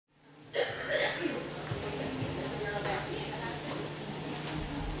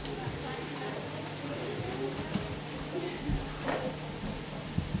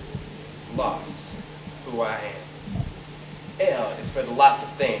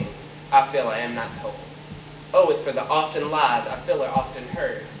things I feel I am not told. O is for the often lies I feel are often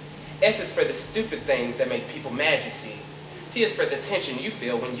heard. S is for the stupid things that make people mad, you see. T is for the tension you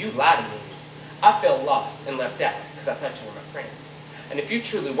feel when you lie to me. I feel lost and left out because I thought you were my friend. And if you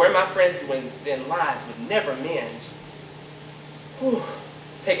truly were my friend, then lies would never mend. Whew.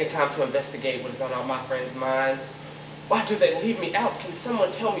 Taking time to investigate what is on all my friends' minds. Why do they leave me out? Can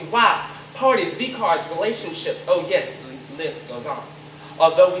someone tell me why? Parties, V-cards, relationships, oh yes, the list goes on.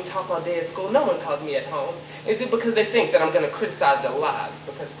 Although we talk all day at school, no one calls me at home. Is it because they think that I'm going to criticize their lives?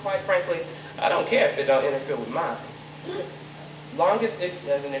 Because quite frankly, I don't care if it don't interfere with mine. Long as it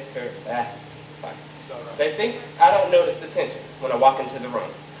doesn't interfere, fine. They think I don't notice the tension when I walk into the room.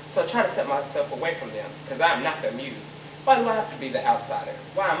 So I try to set myself away from them, because I am not their muse. Why do I have to be the outsider?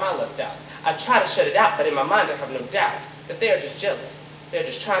 Why am I left out? I try to shut it out, but in my mind I have no doubt that they are just jealous. They're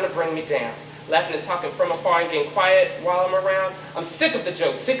just trying to bring me down. Laughing and talking from afar and getting quiet while I'm around. I'm sick of the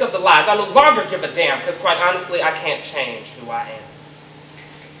jokes, sick of the lies. I no longer give a damn, because quite honestly, I can't change who I am.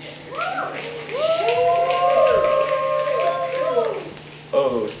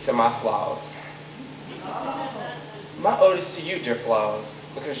 Ode to my flaws. My ode is to you, dear flaws,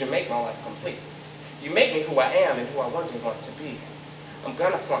 because you make my life complete. You make me who I am and who I one day want to be. I'm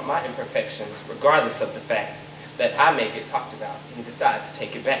gonna flaunt my imperfections, regardless of the fact that I may get talked about and decide to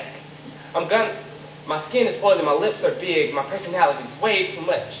take it back. My skin is oily, my lips are big, my personality is way too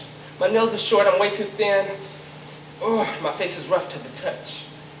much. My nails are short, I'm way too thin. My face is rough to the touch.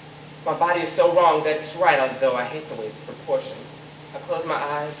 My body is so wrong that it's right, although I hate the way it's proportioned. I close my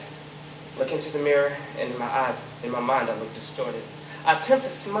eyes, look into the mirror, and in my mind I look distorted. I attempt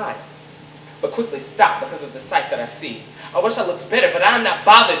to smile, but quickly stop because of the sight that I see. I wish I looked better, but I'm not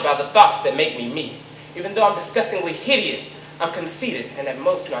bothered by the thoughts that make me me. Even though I'm disgustingly hideous, I'm conceited and at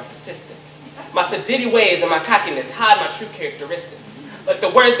most narcissistic. My sedity ways and my cockiness hide my true characteristics. Like the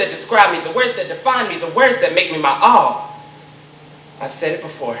words that describe me, the words that define me, the words that make me my all. I've said it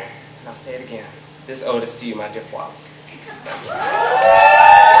before, and I'll say it again. This ode is to you, my dear flaws.